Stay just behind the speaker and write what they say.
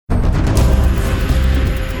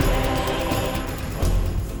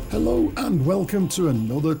Hello and welcome to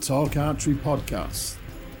another Talk Archery podcast.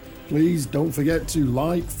 Please don't forget to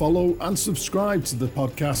like, follow and subscribe to the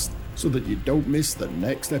podcast so that you don't miss the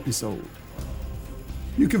next episode.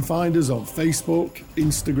 You can find us on Facebook,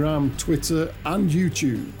 Instagram, Twitter and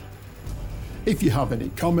YouTube. If you have any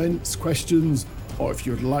comments, questions, or if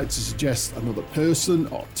you would like to suggest another person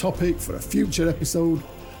or topic for a future episode,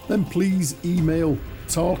 then please email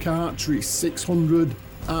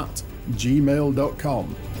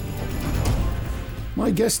talkarchery600@gmail.com. My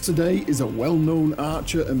guest today is a well-known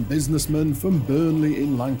archer and businessman from Burnley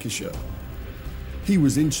in Lancashire. He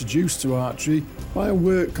was introduced to archery by a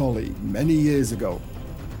work colleague many years ago,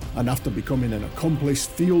 and after becoming an accomplished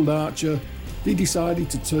field archer, he decided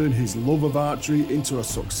to turn his love of archery into a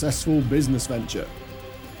successful business venture.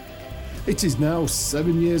 It is now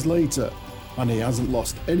 7 years later, and he hasn't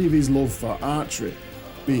lost any of his love for archery,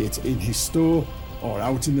 be it in his store or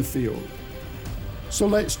out in the field. So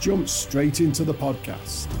let's jump straight into the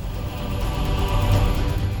podcast.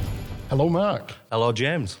 Hello, Mark. Hello,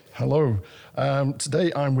 James. Hello. Today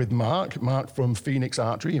I'm with Mark from Phoenix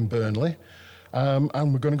Archery in Burnley,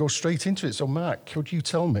 and we're going to go straight into it. So, Mark, could you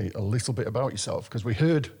tell me a little bit about yourself? Because we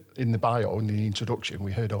heard in the bio, in the introduction,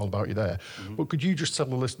 we heard all about you there. Mm-hmm. But could you just tell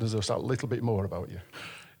the listeners a little bit more about you?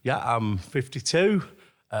 Yeah, I'm 52.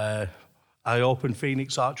 I opened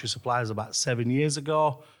Phoenix Archery Supplies about 7 years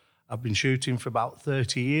ago. I've been shooting for about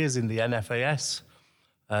 30 years in the NFAS.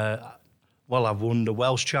 I've won the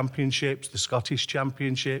Welsh Championships, the Scottish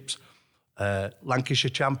Championships, Lancashire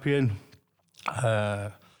Champion.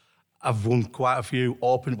 I've won quite a few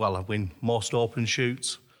open, I win most open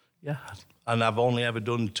shoots. Yeah, and I've only ever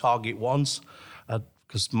done target once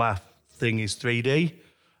because my thing is 3D.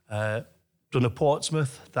 Done a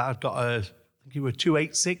Portsmouth that I got I think it was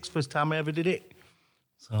 286 first time I ever did it.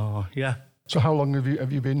 So, yeah. So how long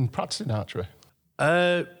have you been practicing archery?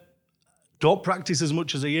 Don't practice as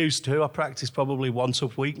much as I used to. I practice probably once a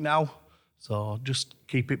week now. So just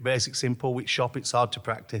keep it basic, simple. Which shop it's hard to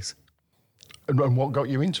practice. And what got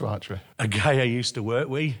you into archery? A guy I used to work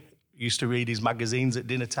with used to read his magazines at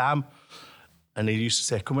dinner time. And he used to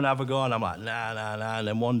say, come and have a go. And I'm like, nah. And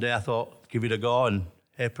then one day I thought, give it a go. And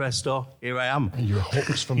hey presto, here I am. And you were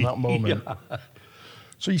hooked from that moment. Yeah.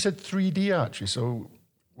 So you said 3D archery. So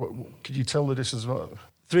could you tell the listeners what?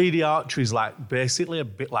 3D archery is basically a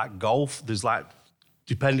bit like golf. There's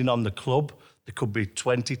depending on the club, there could be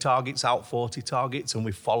 20 targets out, 40 targets, and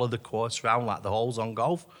we follow the course round like the holes on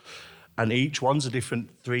golf. And each one's a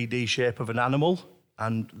different 3D shape of an animal,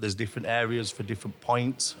 and there's different areas for different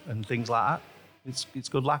points and things like that. It's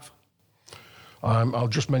good laugh. I'll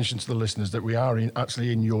just mention to the listeners that we are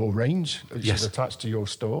actually in your range, which is attached to your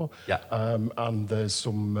store. Yeah. And there's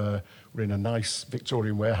some, we're in a nice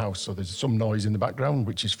Victorian warehouse, so there's some noise in the background,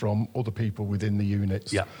 which is from other people within the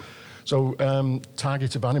units. Yeah. So,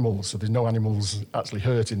 target of animals, so there's no animals actually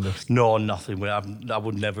hurting the... No, nothing. I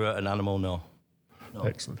would never hurt an animal, no.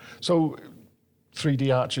 Excellent. So,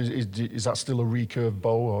 3D archery, is that still a recurve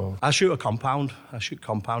bow? Or? I shoot a compound. I shoot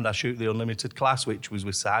the unlimited class, which was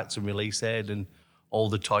with sights and release aid and all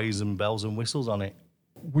the toys and bells and whistles on it.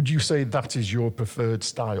 Would you say that is your preferred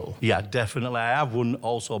style? Yeah, definitely. I have won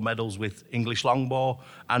also medals with English longbow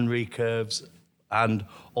and recurves and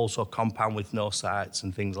also compound with no sights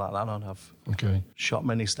and things like that. I've shot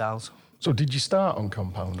many styles. So did you start on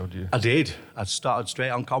compound or did you? I did. I started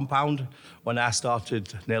straight on compound. When I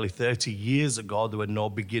started nearly 30 years ago, there were no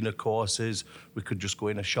beginner courses. We could just go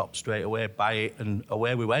in a shop straight away, buy it, and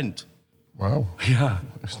away we went. Wow. Yeah.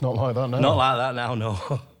 It's not like that now. Not like that now, no.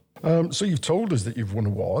 So you've told us that you've won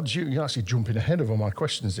awards. You're actually jumping ahead of all my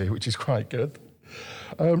questions here, which is quite good.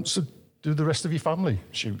 So do the rest of your family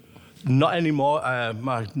shoot? Not anymore.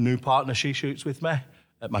 My new partner, she shoots with me.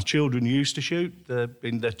 My children used to shoot. They've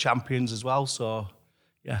been the champions as well. So,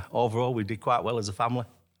 yeah, overall, we did quite well as a family.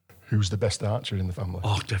 Who's the best archer in the family?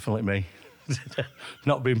 Oh, definitely me.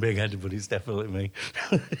 Not being big-headed, but it's definitely me.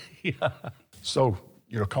 Yeah. So,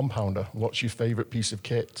 you're a compounder. What's your favourite piece of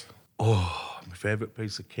kit? Oh, my favourite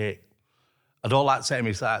piece of kit. I don't like setting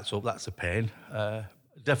my sights up. That's a pain.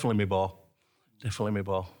 Definitely my bow.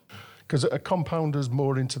 Because a compounder's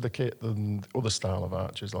more into the kit than other style of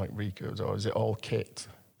archers like recurves, or is it all kit?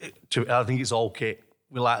 I think it's all kit.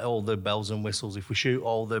 We like all the bells and whistles. If we shoot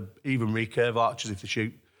even recurve archers, if they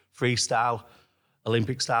shoot freestyle,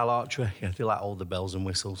 Olympic style archery, yeah, they like all the bells and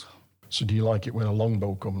whistles. So do you like it when a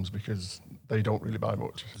longbow comes because they don't really buy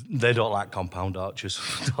much? They don't like compound archers.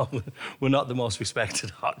 We're not the most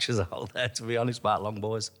respected archers out there, to be honest, about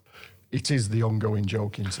longbows. It is the ongoing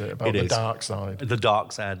joke, isn't it, about the dark side? The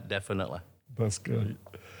dark side, definitely. That's great.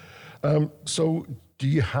 So do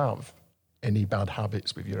you have any bad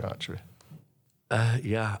habits with your archery?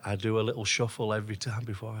 Yeah, I do a little shuffle every time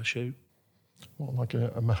before I shoot. What, like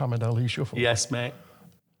a Muhammad Ali shuffle? Yes, mate.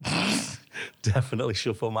 Definitely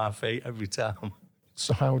shuffle my feet every time.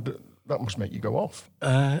 So that must make you go off.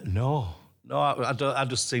 No, I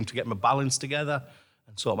just seem to get my balance together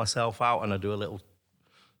and sort myself out, and I do a little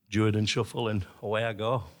Jordan shuffle, and away I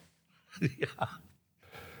go. Yeah.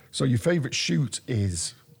 So your favourite shoot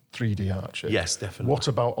is 3D archery? Yes, definitely. What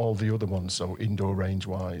about all the other ones, so indoor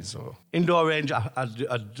range-wise? Or Indoor range,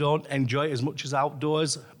 I don't enjoy it as much as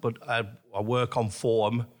outdoors, but I work on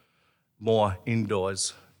form more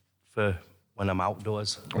indoors for when I'm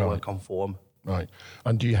outdoors. I work on form. Right.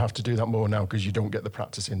 And do you have to do that more now because you don't get the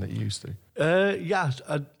practice in that you used to? Yeah,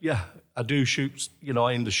 I do shoot,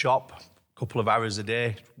 in the shop, a couple of hours a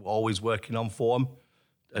day, always working on form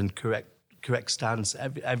and correct stance,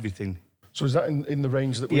 everything. So is that in the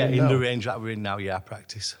range that we're in now? Yeah, in the range that we're in now, I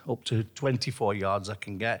practice. Up to 24 yards I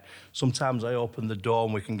can get. Sometimes I open the door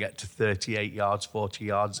and we can get to 38 yards, 40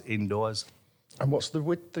 yards indoors. And what's the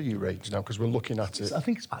width of your range now? Because we're looking at it. I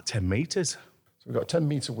think it's about 10 metres. So we've got a 10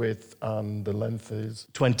 metre width and the length is?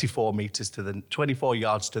 24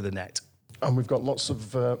 yards to the net. And we've got lots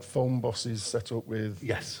of foam bosses set up with...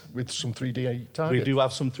 Yes. With some 3D targets? We do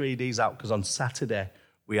have some 3Ds out because on Saturday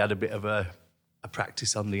we had a bit of a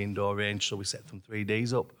practice on the indoor range, so we set some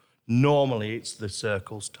 3Ds up. Normally it's the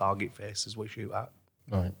circles, target faces we shoot at.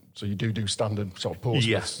 Right. So you do standard sort of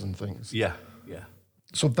post and things? Yeah.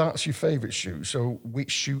 So that's your favourite shoot. So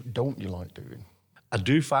which shoot don't you like doing? I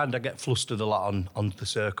do find I get flustered a lot on the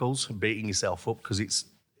circles, beating yourself up because it's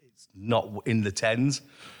not in the tens.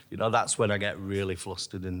 That's when I get really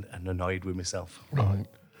flustered and annoyed with myself. Right.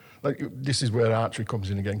 Like, this is where archery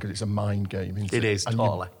comes in again because it's a mind game, isn't it? It is, and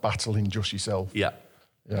totally. You're battling just yourself. Yeah.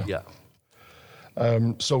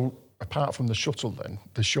 So apart from the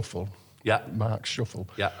shuffle, Mark's shuffle,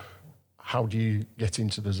 how do you get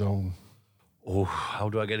into the zone? Oh, how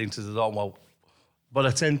do I get into the zone? Well, what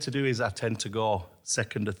I tend to do is I tend to go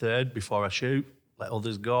second or third before I shoot, let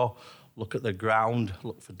others go, look at the ground,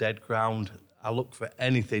 look for dead ground. I look for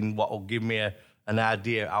anything what will give me an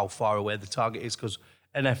idea how far away the target is, because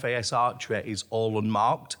NFAS archery is all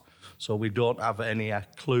unmarked, so we don't have any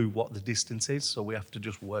clue what the distance is, so we have to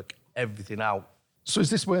just work everything out. So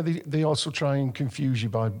is this where they also try and confuse you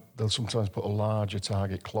by, they'll sometimes put a larger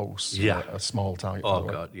target close, a small target? Oh,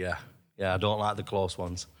 God, yeah. Yeah, I don't like the close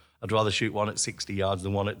ones. I'd rather shoot one at 60 yards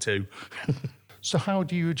than one at 2. So how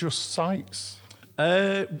do you adjust sights?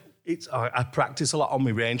 I practice a lot on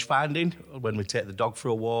my range finding. When we take the dog for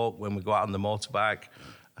a walk, when we go out on the motorbike,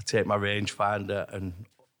 I take my range finder and,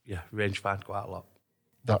 range find quite a lot.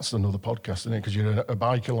 That's another podcast, isn't it? Because you're a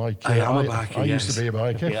biker like... I am a biker, I used to be a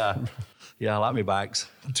biker. Yeah, I like my bikes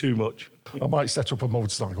too much. I might set up a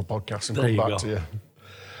motorcycle podcast and come back to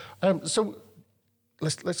you. So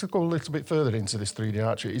let's go a little bit further into this 3D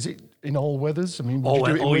archery. Is it in all weathers? I mean, would you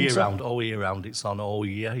do it in winter? All year round. It's on all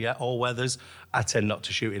year, all weathers. I tend not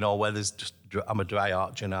to shoot in all weathers. I'm a dry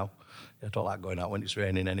archer now. I don't like going out when it's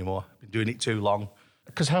raining anymore. Been doing it too long.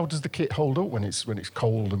 Because how does the kit hold up when it's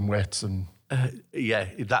cold and wet and?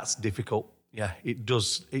 That's difficult. Yeah, it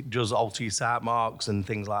does alter your sight marks and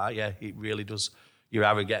things like that. Yeah, it really does. Your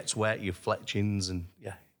arrow gets wet, your fletchings, and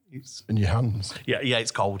it's... And your hands. Yeah,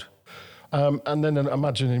 it's cold. And then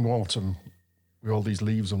imagine in autumn with all these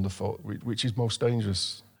leaves underfoot, which is most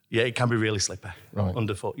dangerous? Yeah, it can be really slippery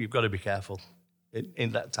underfoot. You've got to be careful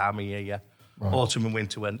in that time of year, Right. Autumn and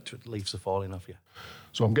winter when leaves are falling off,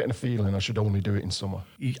 So I'm getting a feeling I should only do it in summer.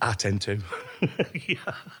 I tend to.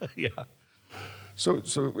 Yeah. So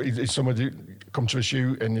is somebody come to a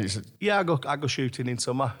shoot and it's... Yeah, I go shooting in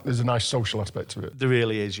summer. There's a nice social aspect to it. There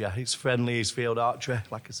really is, yeah. It's friendly, it's field archery.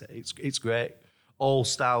 Like I said, it's great. All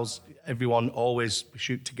styles, everyone always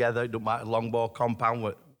shoot together. It doesn't matter, longbow, compound,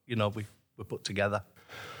 we're put together.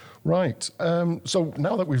 Right. So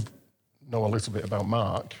now that we've know a little bit about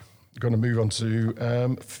Mark, we're going to move on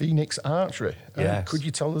to Phoenix Archery. Yes. Could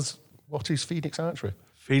you tell us what is Phoenix Archery?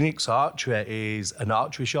 Phoenix Archery is an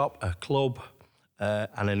archery shop, a club,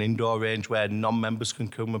 and an indoor range where non-members can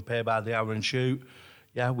come and pay by the hour and shoot.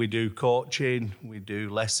 Yeah, we do coaching, we do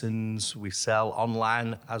lessons, we sell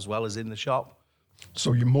online as well as in the shop.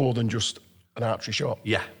 So you're more than just an archery shop?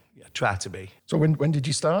 Yeah, try to be. So when did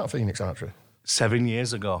you start Phoenix Archery? 7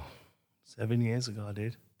 years ago. 7 years ago I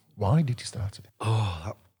did. Why did you start it?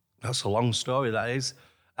 Oh, that's a long story, that is.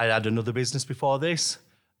 I had another business before this,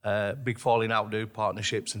 big falling out, do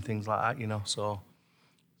partnerships and things like that, So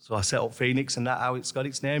I set up Phoenix, and that's how it's got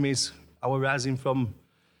its name, is our rising from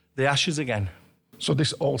the ashes again. So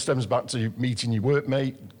this all stems back to you meeting your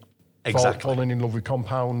workmate, Exactly. falling in love with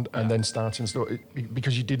compound and then starting store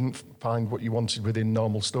because you didn't find what you wanted within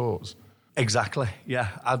normal stores. Exactly, yeah.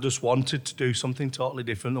 I just wanted to do something totally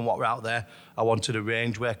different than what were out there. I wanted a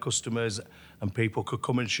range where customers and people could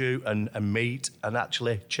come and shoot and meet and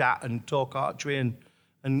actually chat and talk archery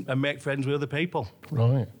and make friends with other people.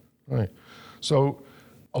 Right. So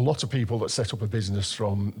a lot of people that set up a business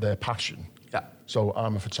from their passion. Yeah. So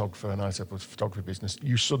I'm a photographer and I set up a photography business.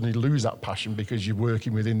 You suddenly lose that passion because you're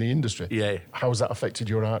working within the industry. Yeah. How's that affected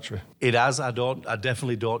your archery? It has. I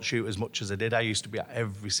definitely don't shoot as much as I did. I used to be at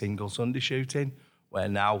every single Sunday shooting, where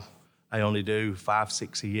now I only do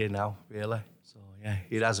 5-6 a year now, really. So yeah,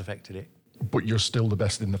 it has affected it. But you're still the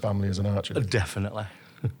best in the family as an archer. Definitely.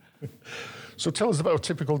 So tell us about a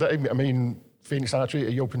typical day. I mean, Phoenix Archery, are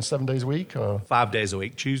you open 7 days a week? Or? 5 days a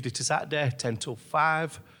week, Tuesday to Saturday, 10 till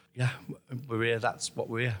 5. Yeah, we're here, that's what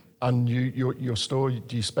we're here. And your store,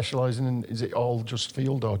 do you specialise in, is it all just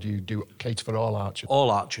field or do you do cater for all archers?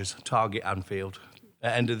 All archers, target and field.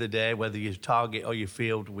 At the end of the day, whether you target or you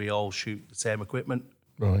field, we all shoot the same equipment.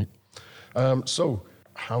 Right. So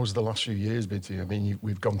how's the last few years been for you? I mean,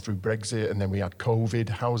 we've gone through Brexit and then we had COVID.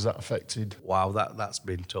 How's that affected? Wow, that's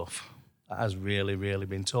been tough. That has really, really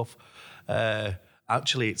been tough.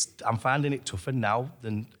 Actually, I'm finding it tougher now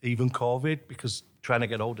than even COVID because trying to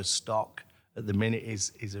get hold of stock at the minute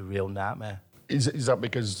is a real nightmare. Is that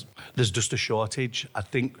because there's just a shortage? I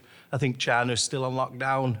think China's still on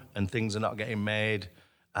lockdown and things are not getting made,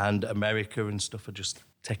 and America and stuff are just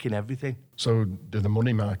taking everything. So do the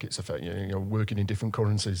money markets affect you? You're working in different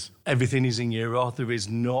currencies. Everything is in euro. There is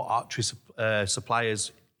no archery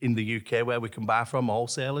suppliers in the UK where we can buy from,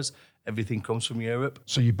 wholesalers. Everything comes from Europe.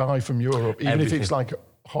 So you buy from Europe, even Everything. if it's like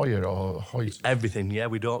Hoyer or Hoyt? Everything, yeah.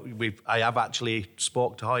 I have actually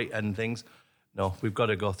spoke to Hoyt and things. No, we've got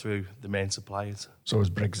to go through the main suppliers. So has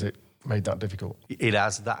Brexit made that difficult? It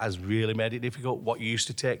has. That has really made it difficult. What used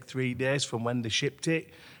to take 3 days from when they shipped it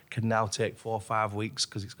can now take 4 or 5 weeks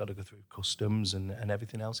because it's got to go through customs and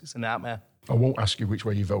everything else. It's a nightmare. I won't ask you which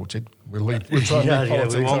way you voted. We'll try and leave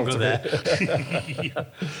politics we won't out go there.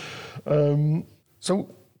 Yeah.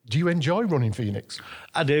 So do you enjoy running Phoenix?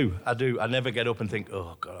 I do. I never get up and think,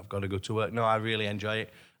 oh, God, I've got to go to work. No, I really enjoy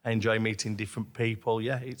it. I enjoy meeting different people.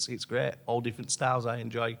 Yeah, it's great. All different styles. I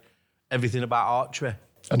enjoy everything about archery.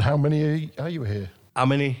 And how many are you here? How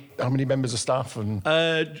many? How many members of staff? And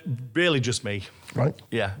really just me. Right.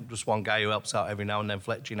 Yeah, just one guy who helps out every now and then,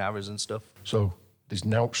 fletching arrows and stuff. So there's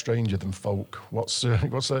nought stranger than folk. What's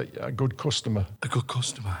a good customer? A good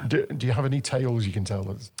customer. Do you have any tales you can tell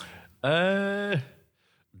us?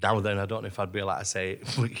 Now then, I don't know if I'd be allowed to say it.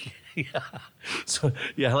 But yeah. So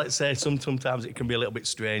yeah, let's say sometimes it can be a little bit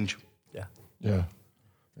strange. Yeah. Yeah.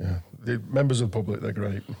 The members of the public, they're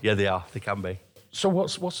great. Yeah, they are. They can be. So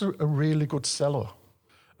what's a really good seller?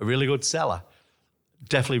 A really good seller?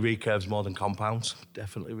 Definitely recurves more than compounds.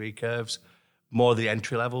 Definitely recurves. More the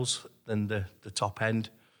entry levels than the top end.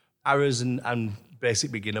 Arrows and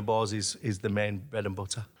basic beginner bores is the main bread and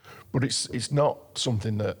butter. But it's not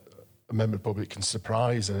something that a member of the public can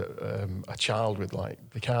surprise a child with. Like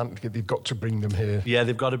they've got to bring them here. Yeah,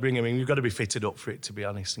 they've got to bring them in. You've got to be fitted up for it, to be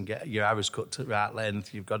honest, and get your arrows cut to the right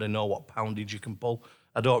length. You've got to know what poundage you can pull.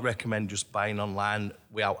 I don't recommend just buying online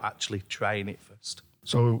without actually trying it first.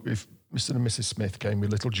 So if Mr. and Mrs. Smith came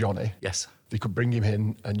with little Johnny, yes, they could bring him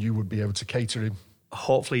in and you would be able to cater him?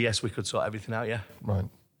 Hopefully, yes, we could sort everything out, yeah. Right.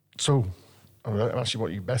 So I'm actually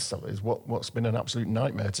what your best seller is. What's been an absolute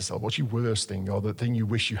nightmare to sell? What's your worst thing or the thing you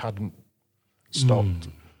wish you hadn't stocked?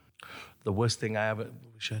 The worst thing I ever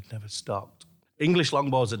wish I'd never stocked. English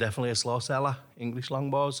longbows are definitely a slow seller. English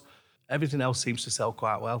longbows. Everything else seems to sell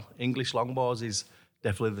quite well. English longbows is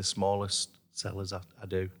definitely the smallest sellers I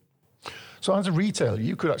do. So as a retailer,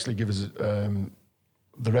 you could actually give us,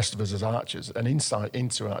 the rest of us as archers, an insight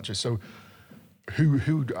into archers. So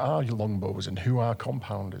who are your longbows and who are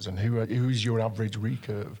compounders and who's your average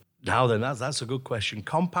recurve? Now then, that's a good question.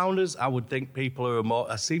 Compounders, I would think people who are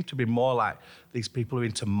more, I seem to be more like these people who are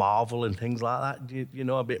into Marvel and things like that, you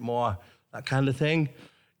know, a bit more that kind of thing.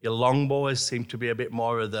 Your longbowers seem to be a bit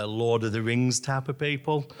more of the Lord of the Rings type of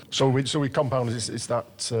people. So with compounders, it's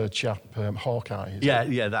that chap, Hawkeye?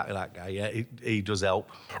 Yeah, that guy, yeah, he does help.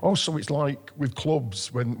 Oh, so it's like with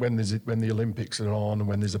clubs when the Olympics are on and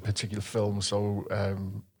when there's a particular film, so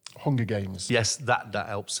Hunger Games. Yes, that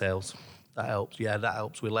helps sales. That helps, yeah, that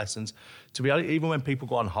helps with lessons. To be honest, even when people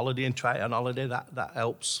go on holiday and try it on holiday, that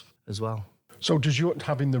helps as well. So does your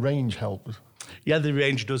having the range help? Yeah, the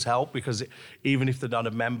range does help because even if they're not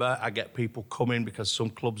a member, I get people coming because some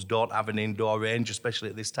clubs don't have an indoor range, especially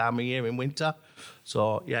at this time of year in winter.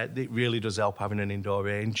 So, yeah, it really does help having an indoor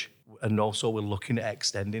range. and also we're looking at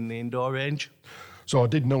extending the indoor range. So I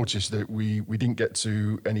did notice that we didn't get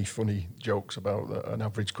to any funny jokes about an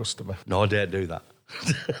average customer. No, I don't do that.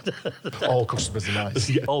 All customers are nice.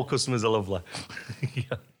 Yeah, all customers are lovely. Yeah.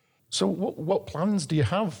 So what plans do you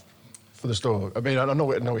have for the store? I mean, I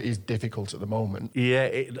know it is difficult at the moment. Yeah,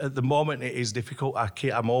 at the moment it is difficult.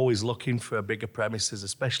 I'm always looking for a bigger premises,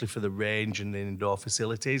 especially for the range and the indoor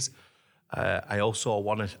facilities. I also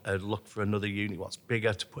want to look for another unit what's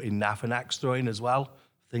bigger to put in NAF and axe throwing as well,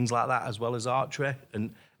 things like that, as well as archery,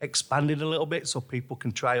 and expand it a little bit so people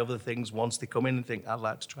can try other things once they come in and think, I'd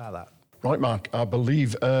like to try that. Right, Mark, I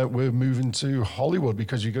believe we're moving to Hollywood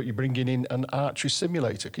because you're bringing in an archery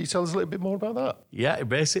simulator. Can you tell us a little bit more about that? Yeah,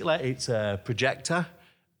 basically it's a projector,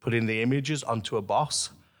 putting the images onto a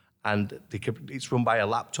boss, and it's run by a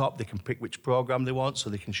laptop. They can pick which program they want,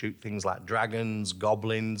 so they can shoot things like dragons,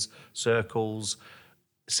 goblins, circles,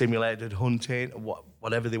 simulated hunting,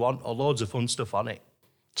 whatever they want, or loads of fun stuff on it.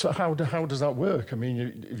 So how does that work? I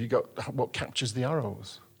mean, have you got what captures the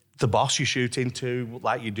arrows? The boss you shoot into,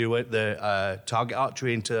 like you do at the target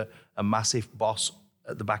archery, into a massive boss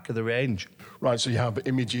at the back of the range. Right, so you have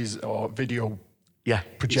images or video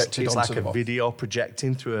projected it's onto like the a box. video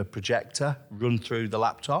projecting through a projector, run through the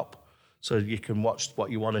laptop, so you can watch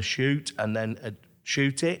what you want to shoot and then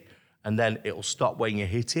shoot it, and then it'll stop when you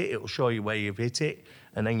hit it. It'll show you where you've hit it,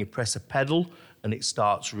 and then you press a pedal, and it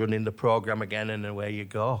starts running the program again, and away you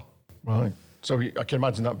go. Right. So I can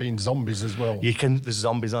imagine that being zombies as well. There's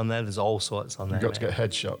zombies on there. There's all sorts on there. You've got to get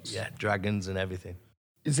headshots. Yeah, dragons and everything.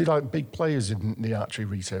 Is it like big players in the archery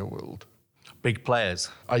retail world? Big players.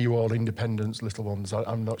 Are you all independents, little ones?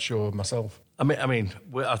 I'm not sure myself.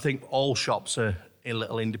 I think all shops are in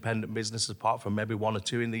little independent businesses, apart from maybe one or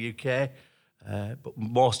two in the UK. But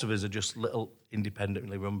most of us are just little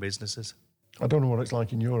independently run businesses. I don't know what it's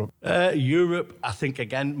like in Europe. Europe, I think,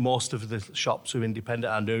 again, most of the shops are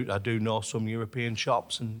independent. I do know some European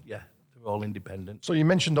shops, and yeah, they're all independent. So you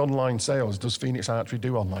mentioned online sales. Does Phoenix Archery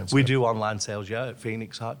do online sales? We do online sales, yeah, at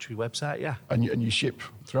Phoenix Archery website, yeah. And you ship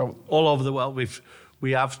throughout? All over the world.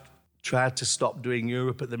 We have tried to stop doing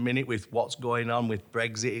Europe at the minute with what's going on with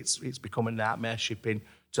Brexit. It's become a nightmare shipping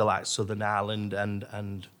to like Southern Ireland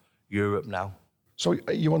and Europe now. So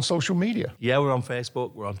are you on social media? Yeah, we're on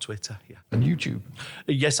Facebook, we're on Twitter, yeah. And YouTube?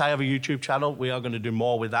 Yes, I have a YouTube channel. We are going to do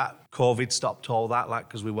more with that. COVID stopped all that,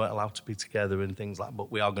 because we weren't allowed to be together and things like that.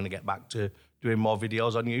 But we are going to get back to doing more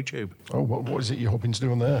videos on YouTube. Oh, what is it you're hoping to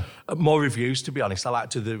do on there? More reviews, to be honest. I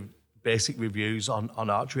like to do basic reviews on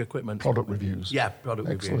archery equipment. Product reviews? Yeah, product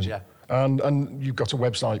reviews, yeah. And you've got a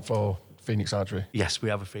website for Phoenix Archery? Yes, we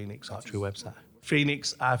have a Phoenix Archery website.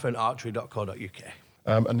 phoenix-archery.co.uk.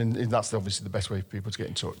 And that's obviously the best way for people to get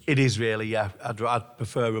in touch. It is really, yeah. I'd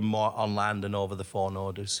prefer them more online than over the phone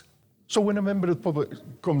orders. So when a member of the public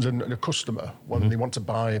comes in, a customer, when they want to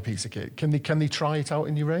buy a piece of kit, can they try it out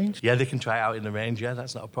in your range? Yeah, they can try it out in the range, yeah,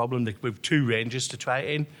 that's not a problem. We've 2 ranges to try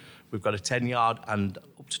it in. We've got a 10-yard and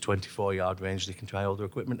up to 24-yard range they can try all their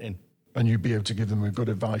equipment in. And you'd be able to give them a good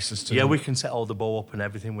advice as to... Yeah, we can set all the bow up and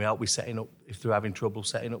everything. We help with setting up. If they're having trouble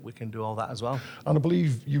setting up, we can do all that as well. And I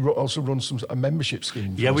believe you also run a membership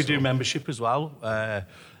scheme. Yeah, we do membership as well.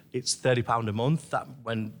 It's £30 a month. That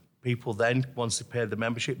when people then, once they pay the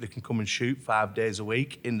membership, they can come and shoot 5 days a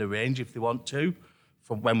week in the range if they want to,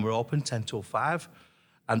 from when we're open, 10 till 5.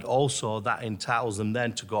 And also that entitles them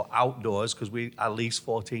then to go outdoors, because we lease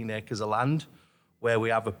 14 acres of land, where we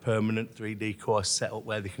have a permanent 3D course set up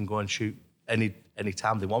where they can go and shoot any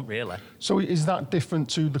time they want, really. So is that different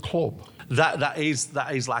to the club? That is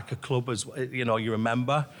like a club, as you know. You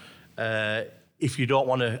remember, if you don't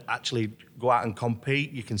want to actually go out and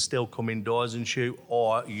compete, you can still come indoors and shoot,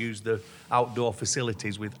 or use the outdoor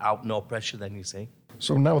facilities without no pressure. Then you see.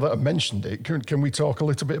 So now that I've mentioned it, can we talk a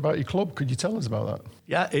little bit about your club? Could you tell us about that?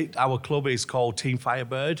 Yeah, our club is called Team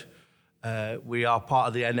Firebird. We are part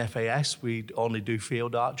of the NFAS. We only do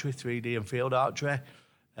field archery, 3D and field archery.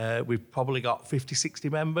 We've probably got 50, 60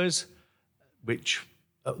 members, which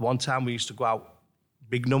at one time we used to go out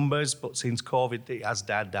big numbers, but since COVID, it has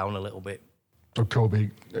died down a little bit. So COVID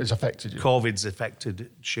has affected you? COVID's affected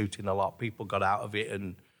shooting a lot. People got out of it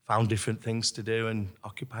and found different things to do and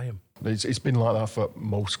occupy them. It's been like that for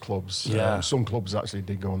most clubs. Yeah. Some clubs actually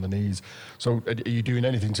did go on the knees. So are you doing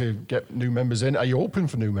anything to get new members in? Are you open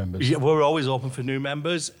for new members? Yeah, we're always open for new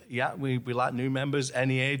members. Yeah, we like new members,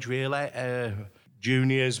 any age really.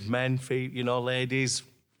 Juniors, men, ladies,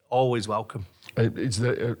 always welcome. Is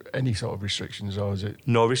there any sort of restrictions, or is it?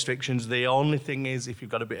 No restrictions. The only thing is, if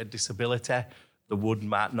you've got a bit of disability, the wood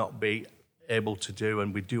might not be able to do,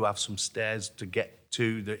 and we do have some stairs to get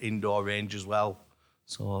to the indoor range as well.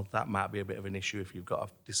 So that might be a bit of an issue if you've got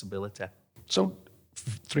a disability. So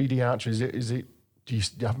 3D archery, is it? Do you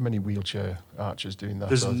have many wheelchair archers doing that?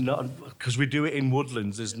 There's not, because we do it in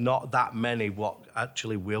Woodlands, there's not that many what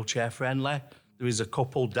actually wheelchair friendly. There is a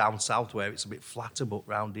couple down south where it's a bit flatter, but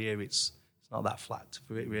round here it's not that flat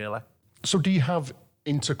for it really. So do you have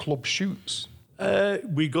inter-club shoots?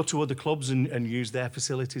 We go to other clubs and use their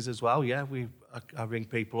facilities as well. Yeah, I ring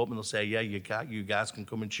people up and they'll say, yeah, you guys can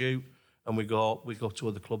come and shoot, and we go to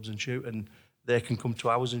other clubs and shoot, and they can come to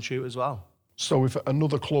ours and shoot as well. So if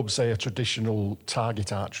another club, say a traditional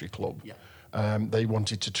target archery club, they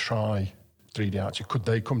wanted to try 3D archery, could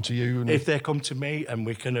they come to you? If they come to me and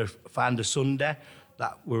we can find a Sunday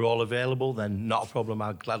that we're all available, then not a problem.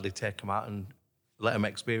 I'll gladly take them out and let them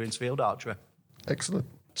experience field archery. Excellent.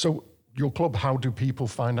 So your club, how do people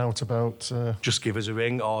find out about... Just give us a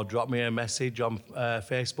ring or drop me a message on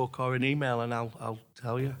Facebook or an email and I'll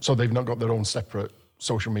tell you. So they've not got their own separate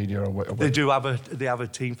social media or whatever? They do have a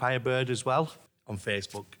Team Firebird as well on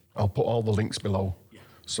Facebook. I'll put all the links below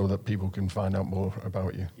so that people can find out more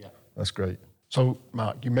about you. Yeah. That's great. So,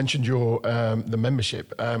 Mark, you mentioned your the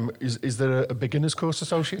membership. Is there a beginner's course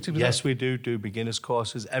associated with that? Yes, we do beginners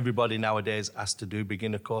courses. Everybody nowadays has to do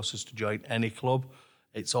beginner courses to join any club.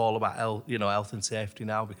 It's all about health and safety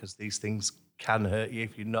now, because these things can hurt you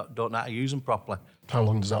if you don't know how to use them properly. How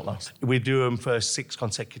long does that last? We do them for 6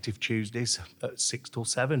 consecutive Tuesdays at 6 till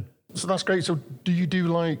 7. So that's great. So do you do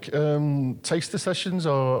like taster sessions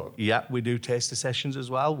or? Yeah, we do taster sessions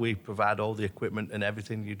as well. We provide all the equipment and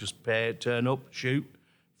everything. You just pay, turn up, shoot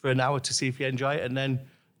for an hour to see if you enjoy it, and then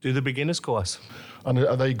do the beginner's course. And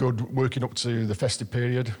are they good working up to the festive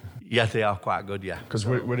period? Yeah, they are quite good, yeah. Because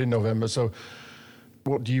we're in November, so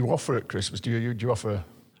what do you offer at Christmas? Do you offer?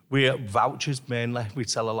 We have vouchers mainly. We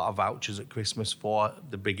sell a lot of vouchers at Christmas for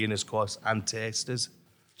the beginner's course and tasters.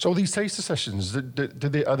 So these taster sessions, are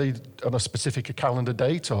they on a specific calendar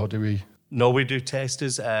date, or do we? No, we do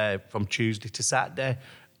tasters from Tuesday to Saturday,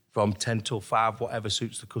 from 10 till 5, whatever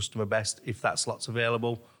suits the customer best. If that slot's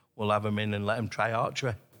available, we'll have them in and let them try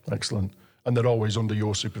archery. Excellent. And they're always under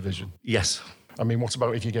your supervision? Yes. I mean, what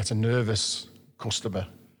about if you get a nervous customer?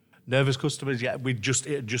 Nervous customers, yeah,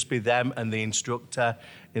 it'd just be them and the instructor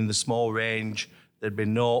in the small range. There'd be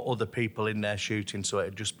no other people in there shooting, so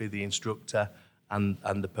it'd just be the instructor and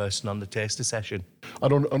the person on the taster session.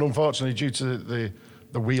 And unfortunately, due to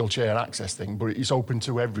the wheelchair access thing, but it's open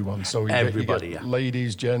to everyone. So everybody, you get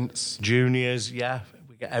ladies, gents, juniors, yeah,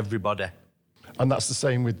 we get everybody. And that's the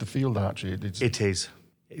same with the field archery. It is.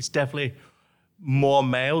 It's definitely more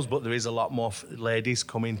males, but there is a lot more ladies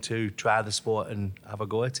coming to try the sport and have a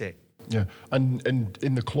go at it. Yeah, and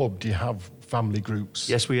in the club, do you have family groups?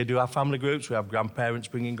 Yes, we do have family groups. We have grandparents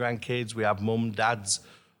bringing grandkids. We have mum, dads.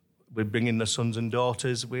 We're bringing their sons and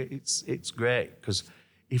daughters. It's great, because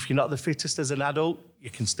if you're not the fittest as an adult, you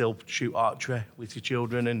can still shoot archery with your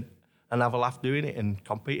children and have a laugh doing it and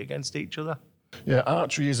compete against each other. Yeah,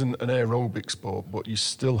 archery isn't an aerobic sport, but you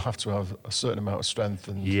still have to have a certain amount of strength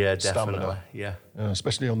and stamina. Yeah.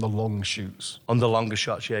 Especially on the long shoots. On the longer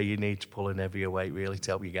shots, yeah, you need to pull in heavier weight really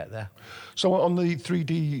to help you get there. So on the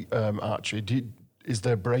 3D archery, is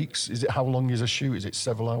there breaks? Is it how long is a shoot? Is it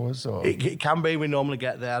several hours? Or? It can be. We normally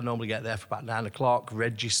get there for about 9 o'clock,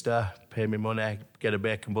 register, pay me money, get a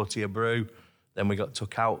bacon butty, a brew, then we got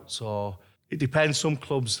took out. So it depends. Some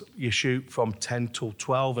clubs you shoot from 10 till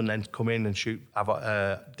 12 and then come in and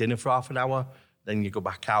have dinner for half an hour. Then you go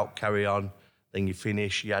back out, carry on. Then you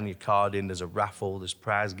finish, you hand your card in, there's a raffle, there's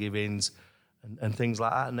prize givings and things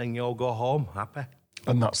like that. And then you all go home happy.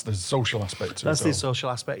 And that's the social aspect to it. That's the social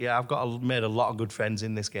aspect, yeah. I've made a lot of good friends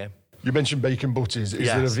in this game. You mentioned bacon butties. Is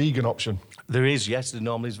there a vegan option? There is, yes. There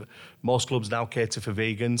normally is. Most clubs now cater for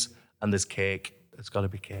vegans, and there's cake. There's got to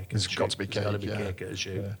be cake. There's got to be cake. There's got to be cake at a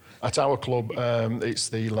shoot. Yeah. At our club, it's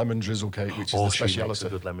the lemon drizzle cake, which is the speciality. She makes a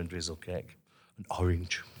good lemon drizzle cake. And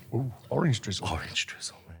orange. Ooh, orange drizzle. Orange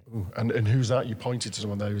drizzle, mate. Ooh, and who's that? You pointed to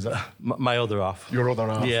someone there. Who's that? My other half. Your other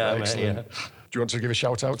half. Yeah, excellent. mate, yeah. Do you want to give a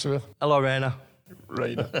shout out to her? Hello, Raina.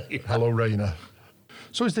 Raina. Yeah. Hello, Raina.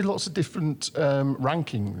 So is there lots of different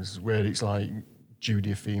rankings where it's like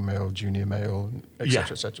junior female, junior male,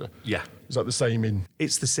 etc., etc.? Yeah. Is that the same in?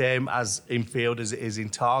 It's the same as in field as it is in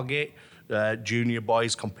target. Junior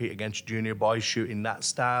boys compete against junior boys shooting that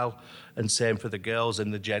style, and same for the girls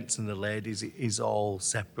and the gents and the ladies. It is all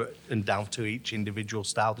separate and down to each individual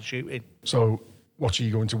style of shooting. So what are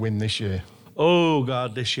you going to win this year? Oh,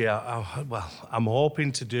 God, this year, I'm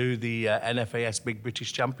hoping to do the NFAS Big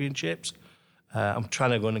British Championships. I'm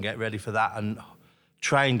trying to get ready for that and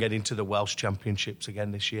try and get into the Welsh Championships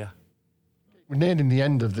again this year. We're nearing the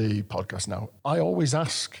end of the podcast now. I always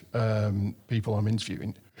ask people I'm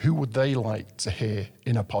interviewing, who would they like to hear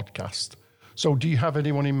in a podcast? So do you have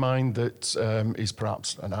anyone in mind that is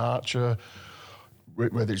perhaps an archer,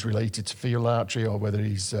 whether it's related to field archery or whether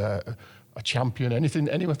he's a champion, anything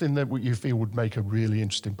that you feel would make a really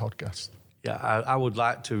interesting podcast? Yeah, I would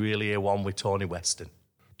like to really hear one with Tony Weston.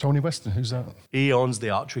 Tony Weston, who's that? He owns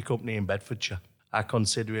the archery company in Bedfordshire. I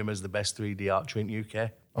consider him as the best 3D archer in the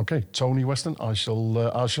UK. Okay, Tony Weston. I shall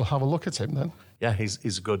have a look at him then. Yeah,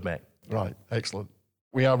 he's a good mate. Right, excellent.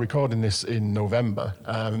 We are recording this in November.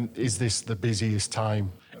 Is this the busiest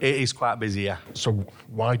time? It is quite busy, yeah. So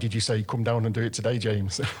why did you say come down and do it today,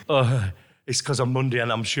 James? It's because I'm Monday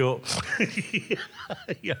and I'm short.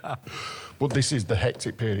 Yeah. But this is the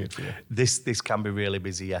hectic period for you. This can be really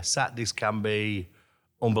busy, yeah. Saturdays can be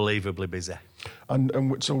unbelievably busy.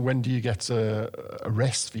 And so when do you get a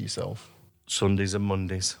rest for yourself? Sundays and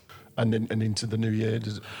Mondays. And into the new year?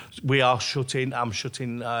 We are shutting. I'm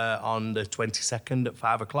shutting on the 22nd at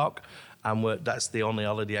 5 o'clock. And that's the only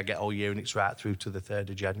holiday I get all year, and it's right through to the 3rd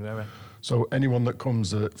of January. So anyone that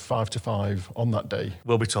comes at 5 to 5 on that day?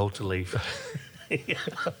 Will be told to leave.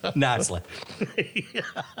 Nicely.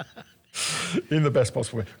 In the best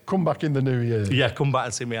possible way. Come back in the new year. Yeah, come back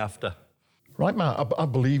and see me after. Right, Matt, I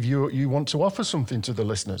believe you want to offer something to the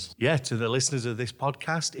listeners. Yeah, to the listeners of this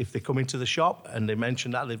podcast, if they come into the shop and they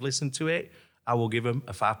mention that they've listened to it, I will give them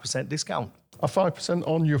a 5% discount. A 5%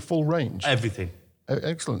 on your full range? Everything.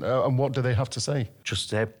 Excellent. And what do they have to say? Just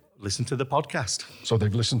say, listen to the podcast. So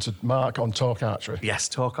they've listened to Mark on Talk Archery? Yes,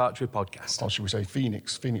 Talk Archery podcast. Or should we say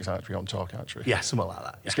Phoenix Archery on Talk Archery? Yeah, something like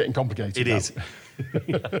that. Yeah. It's getting complicated. It now. is.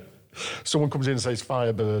 Someone comes in and says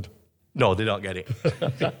Firebird. No, they don't get it.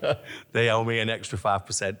 They owe me an extra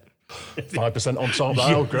 5%. 5% on top.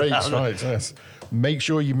 Oh, great. Right, yes. Make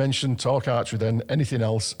sure you mention Talk Archery then. Anything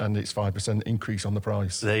else, and it's 5% increase on the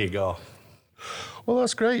price. There you go. Well,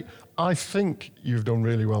 that's great. I think you've done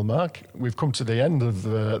really well, Mark. We've come to the end of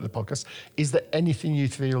the podcast. Is there anything you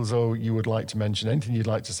feel as though you would like to mention, anything you'd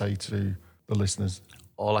like to say to the listeners?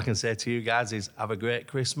 All I can say to you guys is have a great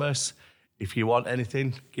Christmas. If you want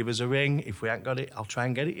anything, give us a ring. If we ain't got it, I'll try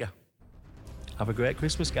and get it you. Have a great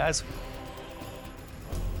Christmas, guys.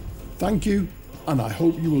 Thank you, and I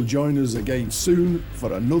hope you will join us again soon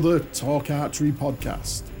for another Talk Archery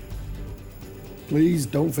podcast. Please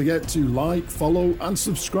don't forget to like, follow, and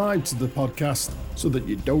subscribe to the podcast so that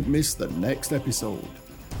you don't miss the next episode.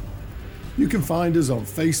 You can find us on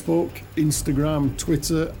Facebook, Instagram,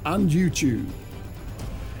 Twitter, and YouTube.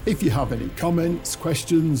 If you have any comments,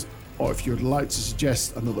 questions, or if you'd like to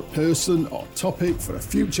suggest another person or topic for a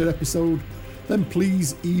future episode, then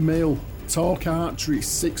please email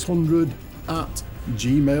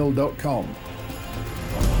talkarchery600@gmail.com.